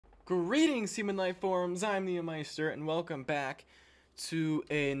Greetings, Human Life Forums. I'm the Meister, and welcome back to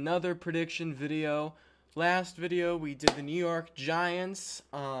another prediction video. Last video, we did the New York Giants.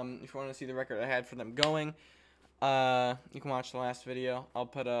 If you want to see the record I had for them going, you can watch the last video. I'll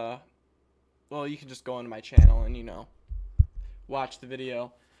put well, you can just go onto my channel and, watch the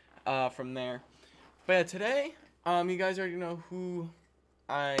video from there. But yeah, today, you guys already know who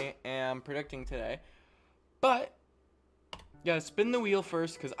I am predicting today. But gotta spin the wheel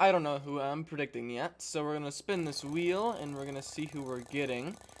first, because I don't know who I'm predicting yet. So we're gonna spin this wheel, and we're gonna see who we're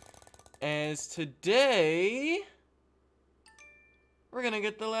getting. As today, we're gonna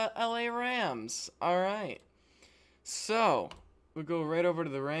get the LA Rams. Alright. So, we'll go right over to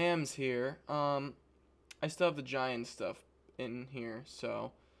the Rams here. I still have the Giants stuff in here,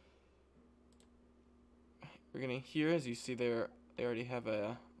 so we're gonna hear, as you see there, they already have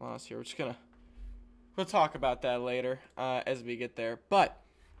a loss here. We're just gonna we'll talk about that later as we get there. But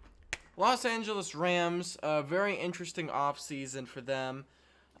Los Angeles Rams, a very interesting offseason for them.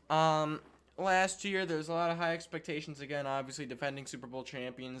 Last year, there's a lot of high expectations. Again, obviously, defending Super Bowl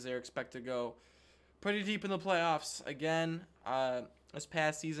champions. They're expected to go pretty deep in the playoffs again this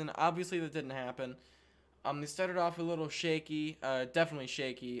past season. Obviously, that didn't happen. They started off a little shaky, definitely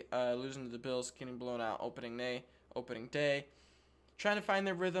shaky, losing to the Bills, getting blown out opening day. Trying to find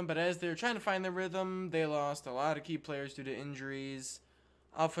their rhythm, but as they were trying to find their rhythm, they lost a lot of key players due to injuries.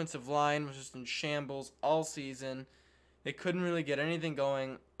 Offensive line was just in shambles all season. They couldn't really get anything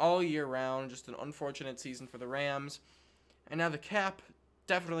going all year round. Just an unfortunate season for the Rams. And now the cap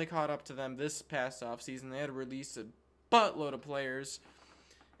definitely caught up to them this past offseason. They had to release a buttload of players.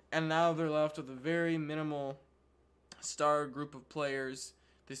 And now they're left with a very minimal star group of players.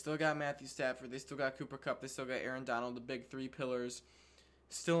 They still got Matthew Stafford. They still got Cooper Kupp. They still got Aaron Donald, the big three pillars,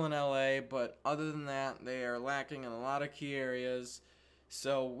 still in LA. But other than that, they are lacking in a lot of key areas.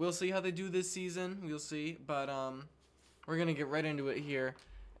 So we'll see how they do this season. We'll see. But we're going to get right into it here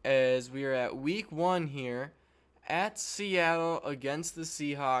as we are at week 1 here at Seattle against the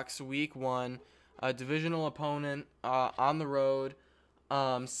Seahawks. Week 1, a divisional opponent on the road.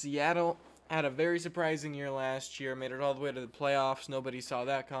 Seattle had a very surprising year last year, made it all the way to the playoffs. Nobody saw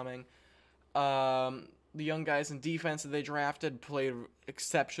that coming. The young guys in defense that they drafted played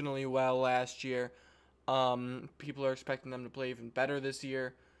exceptionally well last year. People are expecting them to play even better this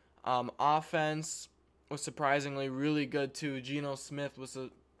year. Offense was surprisingly really good too. Geno Smith was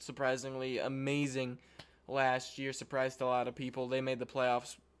surprisingly amazing last year. Surprised a lot of people. They made the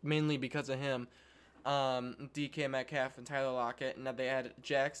playoffs mainly because of him. DK Metcalf and Tyler Lockett, and now they added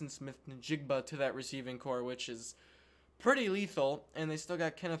Jackson Smith-Njigba to that receiving core, which is pretty lethal. And they still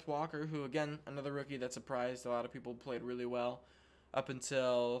got Kenneth Walker, who, again, another rookie that surprised a lot of people, played really well up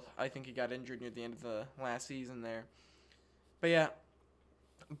until I think he got injured near the end of the last season there. But yeah,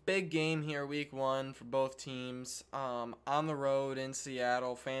 big game here, week 1 for both teams. On the road in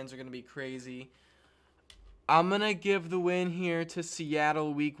Seattle, fans are going to be crazy. I'm going to give the win here to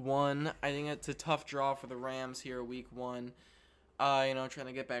Seattle week 1. I think it's a tough draw for the Rams here week 1. Trying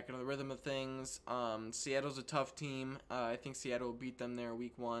to get back into the rhythm of things. Seattle's a tough team. I think Seattle will beat them there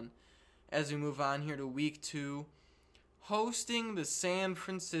week 1. As we move on here to week 2, hosting the San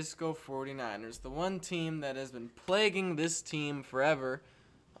Francisco 49ers, the one team that has been plaguing this team forever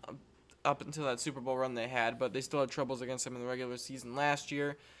up until that Super Bowl run they had, but they still had troubles against them in the regular season last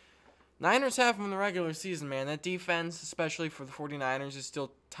year. Niners have them in the regular season, man. That defense, especially for the 49ers, is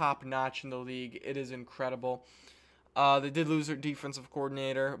still top-notch in the league. It is incredible. They did lose their defensive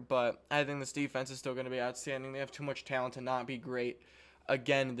coordinator, but I think this defense is still going to be outstanding. They have too much talent to not be great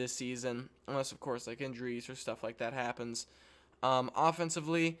again this season, unless, of course, like injuries or stuff like that happens.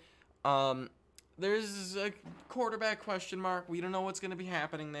 Offensively, there's a quarterback question mark. We don't know what's going to be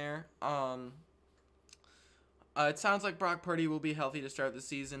happening there. It sounds like Brock Purdy will be healthy to start the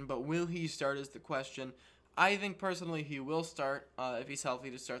season, but will he start is the question. I think personally he will start if he's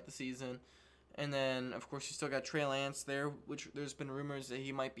healthy to start the season. And then, of course, you still got Trey Lance there, which there's been rumors that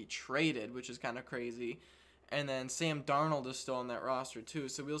he might be traded, which is kind of crazy. And then Sam Darnold is still on that roster too.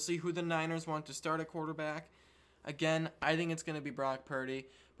 So we'll see who the Niners want to start at quarterback. Again, I think it's going to be Brock Purdy.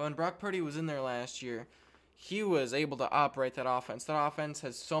 But when Brock Purdy was in there last year, he was able to operate that offense. That offense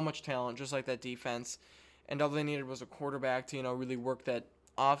has so much talent, just like that defense. And all they needed was a quarterback to, really work that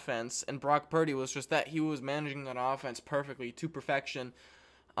offense. And Brock Purdy was just that. He was managing that offense perfectly, to perfection.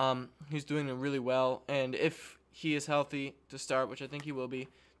 He's doing it really well. And if he is healthy to start, which I think he will be, to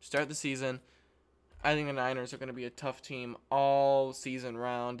start the season, I think the Niners are going to be a tough team all season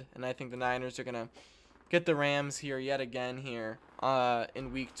round. And I think the Niners are going to get the Rams here yet again here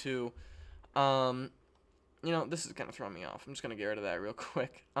in week 2. this is gonna throw me off. I'm just gonna get rid of that real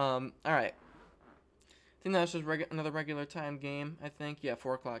quick. All right. I think that's just another regular time game. I think, yeah,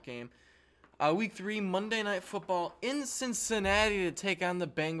 4 o'clock game. Week 3, Monday Night Football in Cincinnati to take on the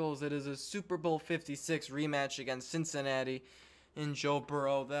Bengals. It is a Super Bowl 56 rematch against Cincinnati and Joe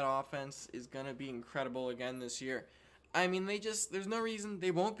Burrow. That offense is going to be incredible again this year. I mean, there's no reason they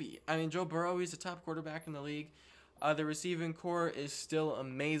won't be. I mean, Joe Burrow, he's the top quarterback in the league. The receiving core is still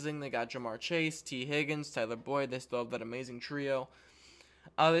amazing. They got Jamar Chase, T. Higgins, Tyler Boyd. They still have that amazing trio.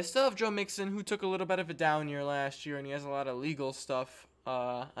 They still have Joe Mixon, who took a little bit of a down year last year, and he has a lot of legal stuff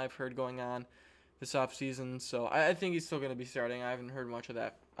I've heard going on this offseason. So I think he's still going to be starting. I haven't heard much of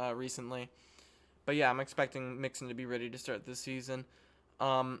that recently. But yeah, I'm expecting Mixon to be ready to start this season.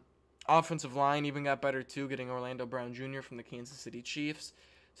 Offensive line even got better too, getting Orlando Brown Jr. from the Kansas City Chiefs.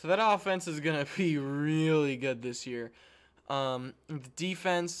 So that offense is going to be really good this year. The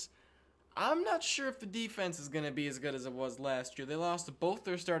defense, I'm not sure if the defense is going to be as good as it was last year. They lost both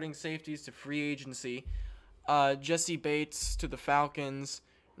their starting safeties to free agency. Jesse Bates to the Falcons,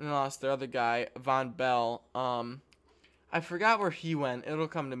 and they lost their other guy, Von Bell. I forgot where he went. It'll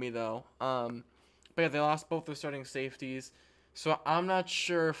come to me, though. But yeah, they lost both their starting safeties. So I'm not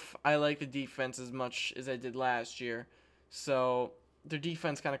sure if I like the defense as much as I did last year. So their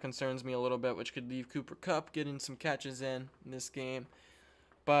defense kind of concerns me a little bit, which could leave Cooper Kupp getting some catches in this game.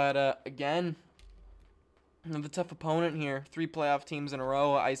 But again, the tough opponent here. 3 playoff teams in a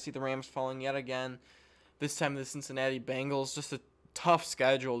row. I see the Rams falling yet again. This time the Cincinnati Bengals. Just a tough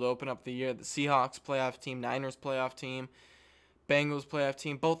schedule to open up the year. The Seahawks playoff team, Niners playoff team, Bengals playoff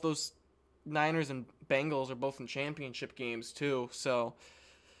team. Both those Niners and Bengals are both in championship games too. So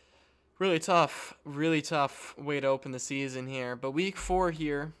really tough way to open the season here. But week 4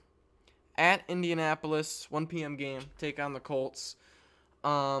 here at Indianapolis, 1 p.m. game, take on the Colts.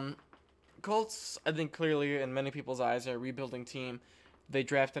 Colts, I think clearly in many people's eyes, are a rebuilding team. They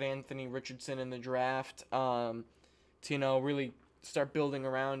drafted Anthony Richardson in the draft to, really start building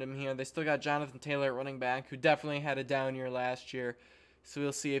around him here. They still got Jonathan Taylor at running back, who definitely had a down year last year. So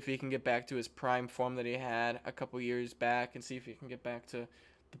we'll see if he can get back to his prime form that he had a couple years back and see if he can get back to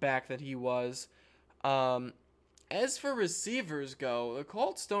the back that he was. As for receivers go, the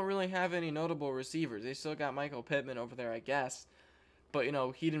Colts don't really have any notable receivers. They still got Michael Pittman over there, I guess. But,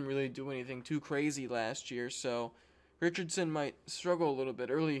 he didn't really do anything too crazy last year, so Richardson might struggle a little bit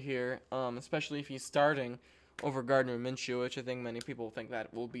early here, especially if he's starting over Gardner Minshew, which I think many people think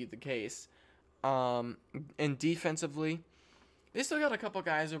that will be the case. And defensively, they still got a couple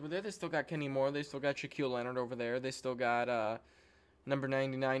guys over there. They still got Kenny Moore. They still got Shaquille Leonard over there. They still got number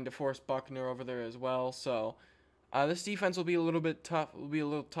 99, DeForest Buckner over there as well. So this defense will be a little bit tough. Will be a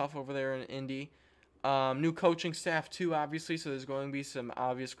little tough over there in Indy. New coaching staff too, obviously. So there's going to be some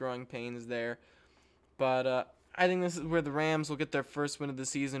obvious growing pains there. But I think this is where the Rams will get their first win of the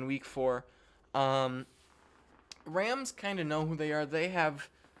season, week 4. Rams kind of know who they are. They have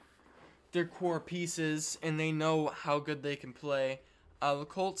their core pieces, and they know how good they can play. The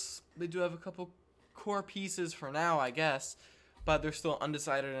Colts, they do have a couple core pieces for now, I guess, but they're still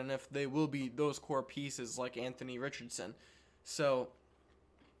undecided on if they will be those core pieces like Anthony Richardson. So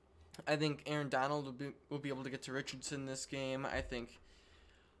I think Aaron Donald will be able to get to Richardson this game. I think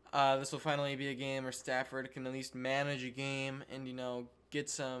this will finally be a game where Stafford can at least manage a game and get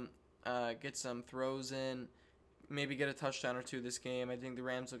some throws in, maybe get a touchdown or 2 this game. I think the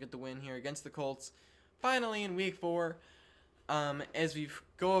Rams will get the win here against the Colts. Finally in week 4, as we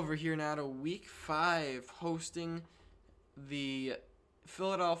go over here now to week 5, hosting the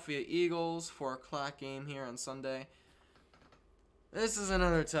Philadelphia Eagles, 4 o'clock game here on Sunday. This is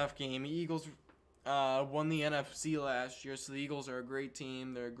another tough game. The Eagles won the NFC last year, so the Eagles are a great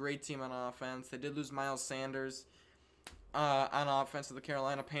team. They're a great team on offense. They did lose Miles Sanders on offense to the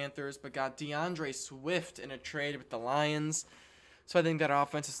Carolina Panthers, but got DeAndre Swift in a trade with the Lions. So I think that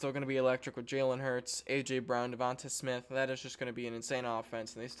offense is still going to be electric with Jalen Hurts, A.J. Brown, Devonta Smith. That is just going to be an insane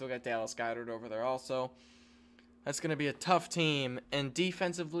offense, and they still got Dallas Goedert over there also. That's going to be a tough team. And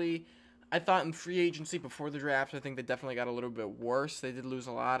defensively, I thought in free agency before the draft, I think they definitely got a little bit worse. They did lose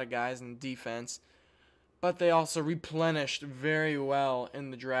a lot of guys in defense, but they also replenished very well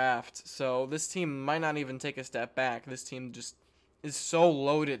in the draft. So this team might not even take a step back. This team just is so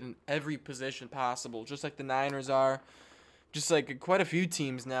loaded in every position possible, just like the Niners are, just like quite a few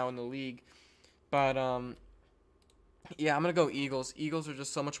teams now in the league. But yeah, I'm going to go Eagles. Eagles are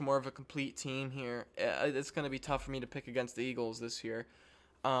just so much more of a complete team here. It's going to be tough for me to pick against the Eagles this year.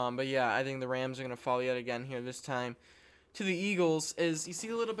 But yeah, I think the Rams are going to fall yet again here this time to the Eagles. Is you see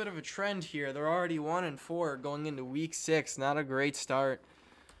a little bit of a trend here. They're already 1-4 going into week 6. Not a great start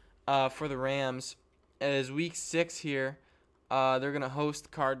for the Rams. as Week 6 here. They're going to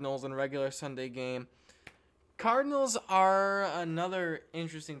host Cardinals in a regular Sunday game. Cardinals are another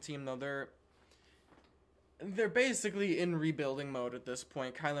interesting team, though. They're basically in rebuilding mode at this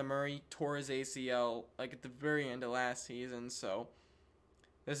point. Kyler Murray tore his ACL like at the very end of last season, so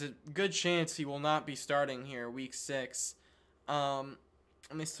there's a good chance he will not be starting here Week 6. And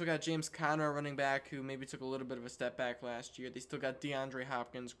they still got James Conner, running back, who maybe took a little bit of a step back last year. They still got DeAndre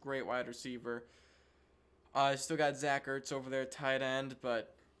Hopkins, great wide receiver. Still got Zach Ertz over there, tight end,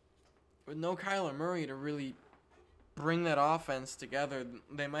 but with no Kyler Murray to really bring that offense together,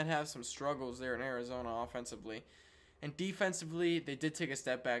 they might have some struggles there in Arizona offensively. And defensively, they did take a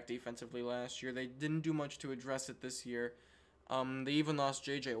step back defensively last year. They didn't do much to address it this year. They even lost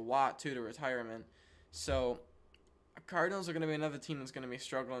J.J. Watt, too, to retirement. So Cardinals are going to be another team that's going to be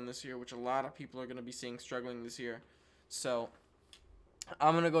struggling this year, which a lot of people are going to be seeing struggling this year. So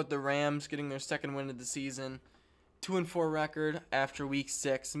I'm going to go with the Rams getting their second win of the season. 2-4 record after Week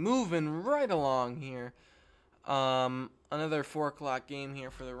 6. Moving right along here. Another 4 o'clock game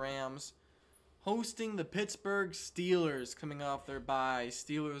here for the Rams. Hosting the Pittsburgh Steelers coming off their bye.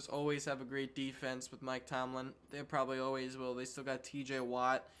 Steelers always have a great defense with Mike Tomlin. They probably always will. They still got TJ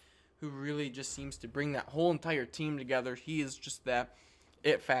Watt, who really just seems to bring that whole entire team together. He is just that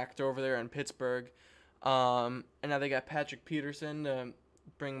it factor over there in Pittsburgh. And now they got Patrick Peterson to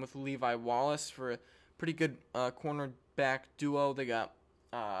bring with Levi Wallace for a pretty good cornerback duo. They got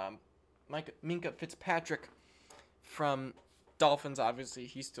Minkah Fitzpatrick from Dolphins, obviously.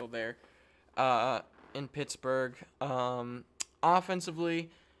 He's still there in Pittsburgh. Offensively,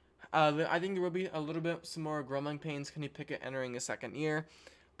 I think there will be a little bit some more growing pains. Kenny Pickett entering his second year.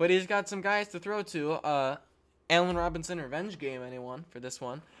 But he's got some guys to throw to. Allen Robinson revenge game, anyone, for this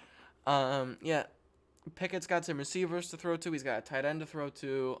one. Yeah, Pickett's got some receivers to throw to. He's got a tight end to throw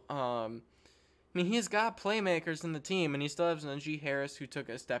to. I mean, he's got playmakers in the team, and he still has Najee Harris, who took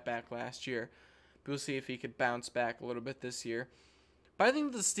a step back last year. We'll see if he could bounce back a little bit this year. But I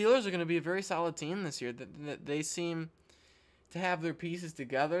think the Steelers are going to be a very solid team this year. They seem to have their pieces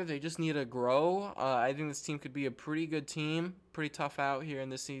together. They just need to grow. I think this team could be a pretty good team. Pretty tough out here in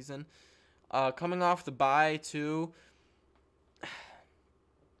this season. Coming off the bye, too.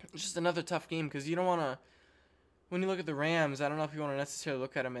 It's just another tough game because you don't want to... When you look at the Rams, I don't know if you want to necessarily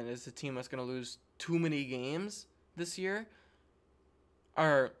look at them as a team that's going to lose too many games this year.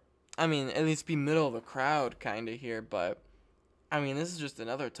 Or, I mean, at least be middle of the crowd kind of here. But, I mean, this is just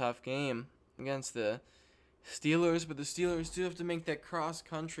another tough game against the Steelers. But the Steelers do have to make that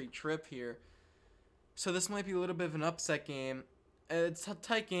cross-country trip here. So this might be a little bit of an upset game. It's a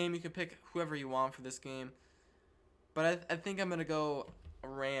tight game. You can pick whoever you want for this game. But I think I'm going to go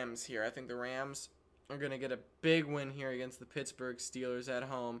Rams here. I think the Rams are going to get a big win here against the Pittsburgh Steelers at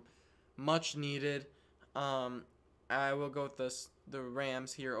home. Much needed. I will go with the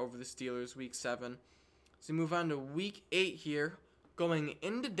Rams here over the Steelers Week 7. So we move on to Week 8 here. Going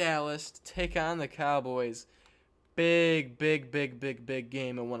into Dallas to take on the Cowboys. Big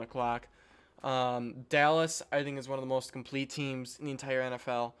game at 1 o'clock. Dallas, I think, is one of the most complete teams in the entire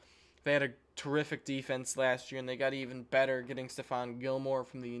NFL. They had a terrific defense last year, and they got even better getting Stephon Gilmore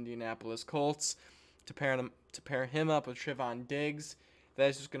from the Indianapolis Colts to pair him up with Trevon Diggs.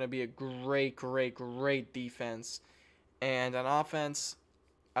 That's just going to be a great defense. And on offense,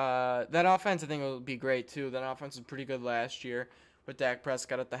 that offense I think will be great too. That offense was pretty good last year with Dak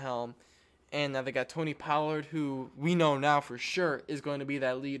Prescott at the helm. And now they got Tony Pollard, who we know now for sure is going to be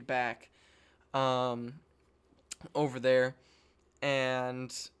that lead back over there.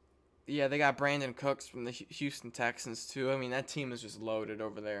 And yeah, they got Brandon Cooks from the Houston Texans too. I mean, that team is just loaded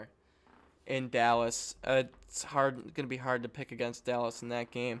over there in Dallas. It's going to be hard to pick against Dallas in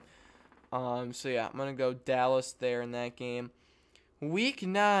that game. So yeah, I'm going to go Dallas there in that game. Week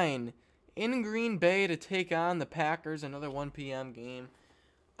 9 in Green Bay to take on the Packers, another 1 p.m. game.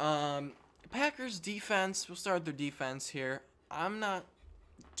 Packers defense, we'll start with their defense here. I'm not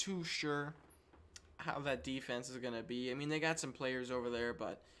too sure how that defense is going to be. I mean, they got some players over there,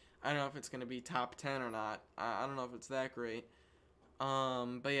 but I don't know if it's going to be top 10 or not. I don't know if it's that great.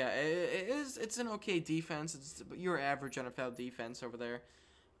 But yeah, it's an okay defense. It's your average NFL defense over there,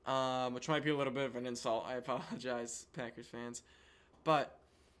 which might be a little bit of an insult. I apologize, Packers fans. But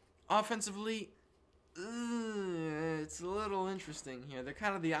offensively, it's a little interesting here. They're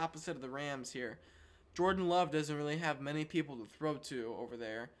kind of the opposite of the Rams here. Jordan Love doesn't really have many people to throw to over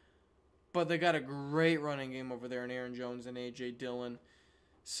there. But they got a great running game over there in Aaron Jones and A.J. Dillon.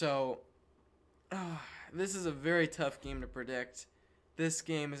 So, this is a very tough game to predict. This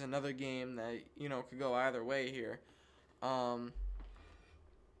game is another game that, could go either way here.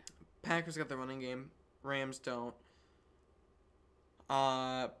 Packers got the running game Rams don't.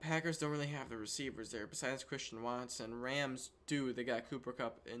 Packers don't really have the receivers there besides Christian Watson. Rams do. They got Cooper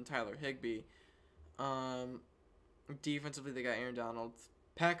Kupp and Tyler Higbee. Defensively, they got Aaron Donald.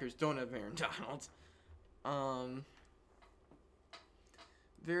 Packers don't have Aaron Donald.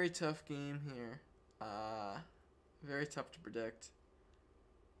 Very tough game here. Very tough to predict.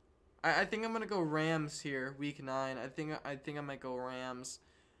 I think I'm gonna go Rams here, Week 9. I think I might go Rams.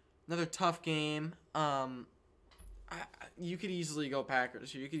 Another tough game. You could easily go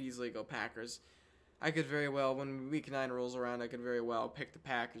Packers. I could very well, when Week 9 rolls around, I could very well pick the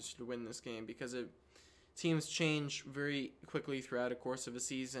Packers to win this game because teams change very quickly throughout the course of a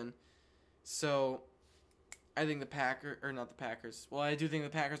season. So I think not the Packers. Well, I do think the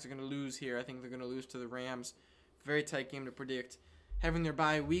Packers are going to lose here. I think they're going to lose to the Rams. Very tight game to predict. Having their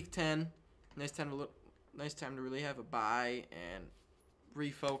bye Week 10, nice time to really have a bye and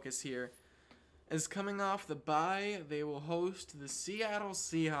refocus here. As coming off the bye, they will host the Seattle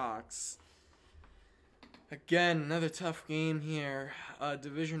Seahawks. Again, another tough game here.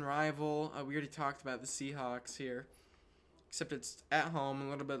 Division rival. We already talked about the Seahawks here, except it's at home a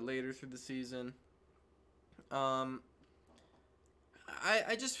little bit later through the season. I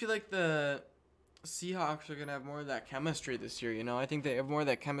just feel like the Seahawks are going to have more of that chemistry this year, I think they have more of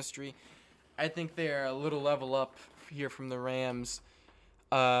that chemistry. I think they are a little level up here from the Rams.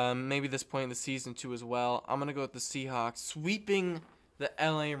 Maybe this point in the season too as well. I'm going to go with the Seahawks sweeping the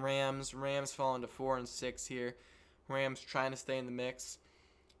LA Rams. Rams falling to 4-6 here. Rams trying to stay in the mix.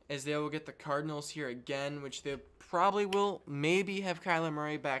 As they will get the Cardinals here again, which they probably will maybe have Kyler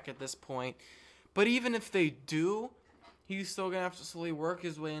Murray back at this point. But even if they do, he's still going to have to slowly work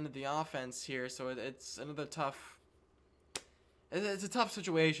his way into the offense here. So it's another tough... It's a tough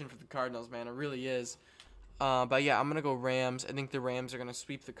situation for the Cardinals, man. It really is. But yeah, I'm going to go Rams. I think the Rams are going to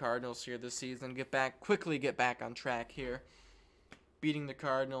sweep the Cardinals here this season. Quickly get back on track here. Beating the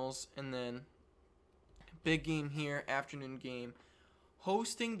Cardinals. And then big game here, afternoon game.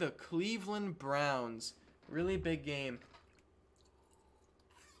 Hosting the Cleveland Browns. Really big game.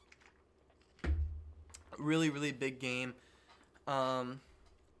 Really, really big game.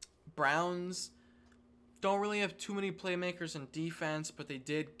 Browns don't really have too many playmakers in defense, but they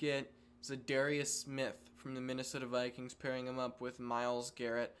did get Zadarius Smith from the Minnesota Vikings, pairing him up with Myles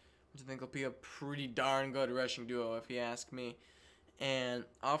Garrett, which I think will be a pretty darn good rushing duo, if you ask me. And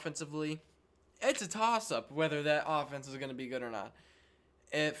offensively, it's a toss-up whether that offense is going to be good or not.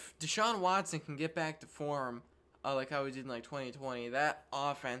 If Deshaun Watson can get back to form, like how he did in 2020, that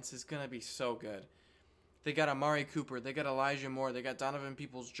offense is going to be so good. They got Amari Cooper, they got Elijah Moore, they got Donovan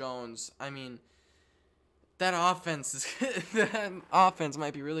Peoples-Jones. I mean, that offense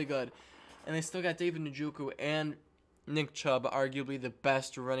might be really good. And they still got David Njoku and Nick Chubb, arguably the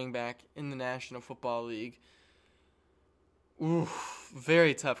best running back in the National Football League. Oof,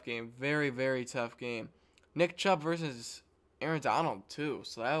 very tough game. Very, very tough game. Nick Chubb versus Aaron Donald too,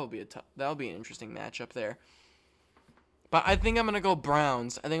 so that'll be an interesting matchup there. But I think I'm gonna go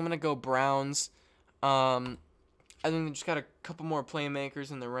Browns. I think they just got a couple more playmakers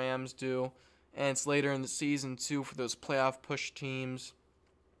than the Rams do, and it's later in the season too for those playoff push teams.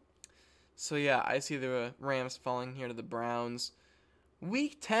 So yeah, I see the Rams falling here to the Browns.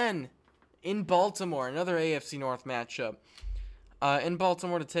 Week 10 in Baltimore, another AFC North matchup. In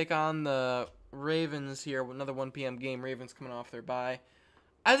Baltimore to take on the Ravens here, another 1 p.m. game. Ravens coming off their bye.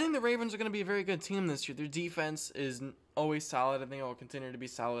 I think the Ravens are going to be a very good team this year. Their defense is always solid. I think it will continue to be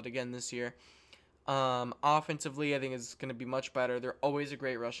solid again this year. Offensively, I think it's going to be much better. They're always a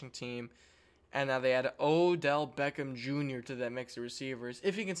great rushing team. And now they add Odell Beckham Jr. to that mix of receivers,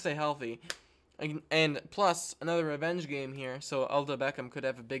 if he can stay healthy. And plus, another revenge game here, so Odell Beckham could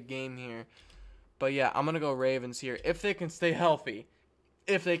have a big game here. But yeah, I'm going to go Ravens here, if they can stay healthy.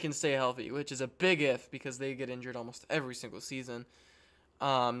 Which is a big if, because they get injured almost every single season,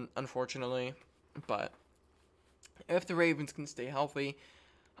 unfortunately. But if the Ravens can stay healthy,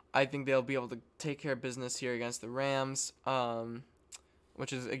 I think they'll be able to take care of business here against the Rams.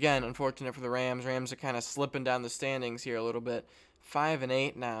 Which is, again, unfortunate for the Rams. Rams are kind of slipping down the standings here a little bit.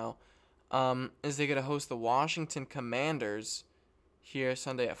 5-8 now. As they get to host the Washington Commanders here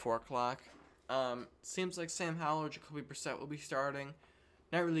Sunday at 4 o'clock. Seems like Sam Howell or Jacoby Brissett will be starting.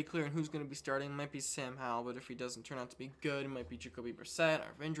 Not really clear on who's going to be starting. It might be Sam Howell, but if he doesn't turn out to be good, it might be Jacoby Brissett,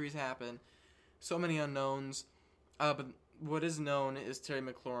 or if injuries happen. So many unknowns. But what is known is Terry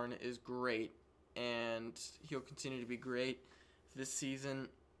McLaurin is great, and he'll continue to be great this season.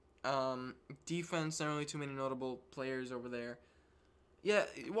 Defense, not really too many notable players over there. Yeah,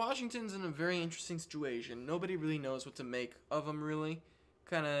 Washington's in a very interesting situation. Nobody really knows what to make of them, really,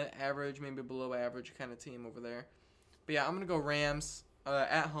 kind of average, maybe below average kind of team over there. But yeah, I'm going to go Rams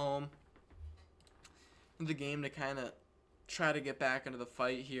at home. The game to kind of try to get back into the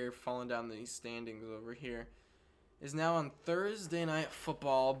fight here, falling down these standings over here, is now on Thursday Night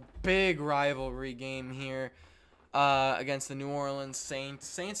Football. Big rivalry game here against the New Orleans Saints.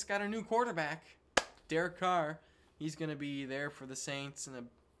 Saints got a new quarterback, Derek Carr. He's going to be there for the Saints in a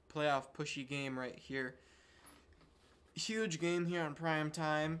playoff pushy game right here. Huge game here on prime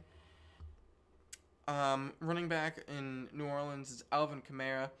time. Running back in New Orleans is Alvin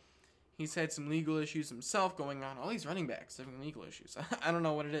Kamara. He's had some legal issues himself going on. All these running backs having legal issues. I don't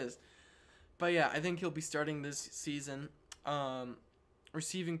know what it is. But yeah, I think he'll be starting this season.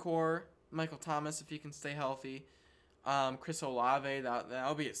 Receiving core, Michael Thomas, if he can stay healthy. Chris Olave,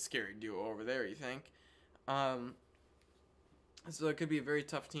 that'll be a scary duo over there, you think? So it could be a very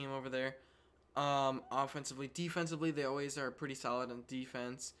tough team over there. Offensively, defensively, they always are pretty solid on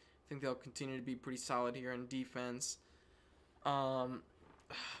defense. I think they'll continue to be pretty solid here on defense.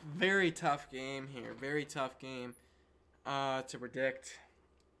 Very tough game here. Very tough game to predict.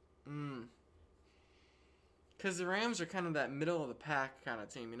 Because the Rams are kind of that middle of the pack kind of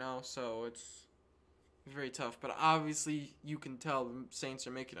team, you know? So it's very tough. But obviously, you can tell the Saints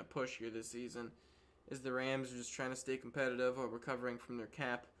are making a push here this season. As the Rams are just trying to stay competitive while recovering from their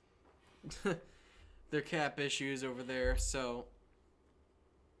cap. Their cap issues over there. So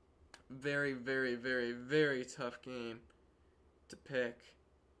very, very, very, very tough game to pick.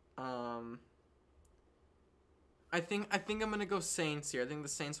 I think I'm gonna go Saints here. I think the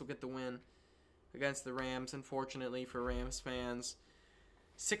Saints will get the win against the Rams. Unfortunately for Rams fans,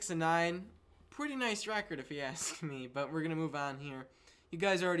 6-9, pretty nice record if you ask me. But we're gonna move on here. You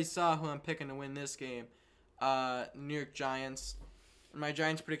guys already saw who I'm picking to win this game. New York Giants. In my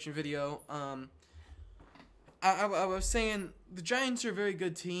Giants prediction video, I was saying the Giants are a very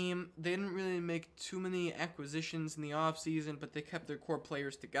good team. They didn't really make too many acquisitions in the offseason, but they kept their core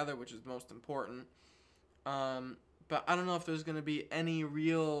players together, which is most important. But I don't know if there's going to be any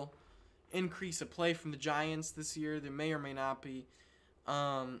real increase of play from the Giants this year. There may or may not be.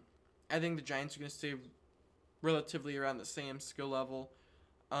 I think the Giants are going to stay relatively around the same skill level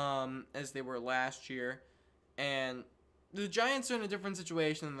as they were last year. And the Giants are in a different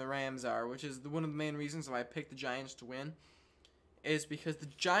situation than the Rams are, which is one of the main reasons why I picked the Giants to win, is because the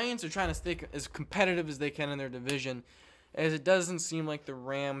Giants are trying to stay as competitive as they can in their division, as it doesn't seem like the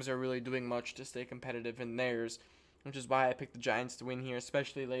Rams are really doing much to stay competitive in theirs, which is why I picked the Giants to win here,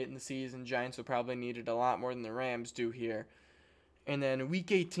 especially late in the season. Giants will probably need it a lot more than the Rams do here. And then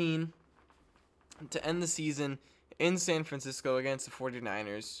Week 18, to end the season in San Francisco against the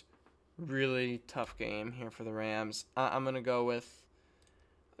 49ers. Really tough game here for the Rams. I'm going to go with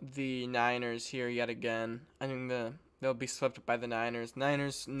the Niners here yet again. I think they'll be swept by the Niners.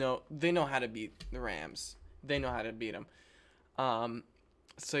 Niners, they know how to beat the Rams. They know how to beat them.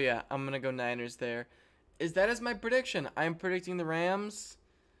 So, yeah, I'm going to go Niners there. That is my prediction. I'm predicting the Rams.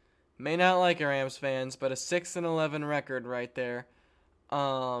 May not like it, Rams fans, but a 6-11 record right there.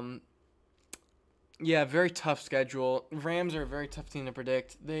 Yeah, very tough schedule. Rams are a very tough team to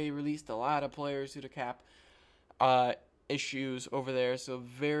predict. They released a lot of players due to cap issues over there, so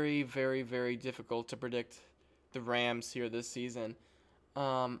very, very, very difficult to predict the Rams here this season.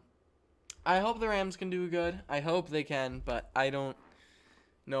 I hope the Rams can do good. I hope they can, but I don't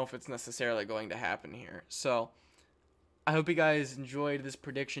know if it's necessarily going to happen here. So I hope you guys enjoyed this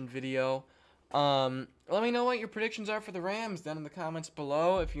prediction video. Let me know what your predictions are for the Rams down in the comments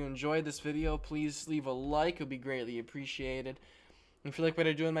below. If you enjoyed this video, please leave a like. It would be greatly appreciated. If you like what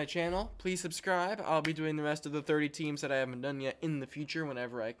I do on my channel, please subscribe. I'll be doing the rest of the 30 teams that I haven't done yet in the future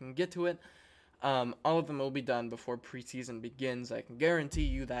whenever I can get to it. All of them will be done before preseason begins. I can guarantee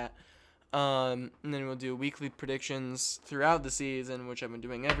you that. And then we'll do weekly predictions throughout the season, which I've been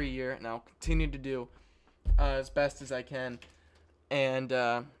doing every year, and I'll continue to do as best as I can. And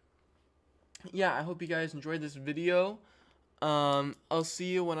yeah, I hope you guys enjoyed this video. I'll see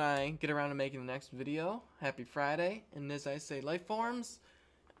you when I get around to making the next video. Happy Friday, and as I say, Life Forms,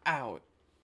 out.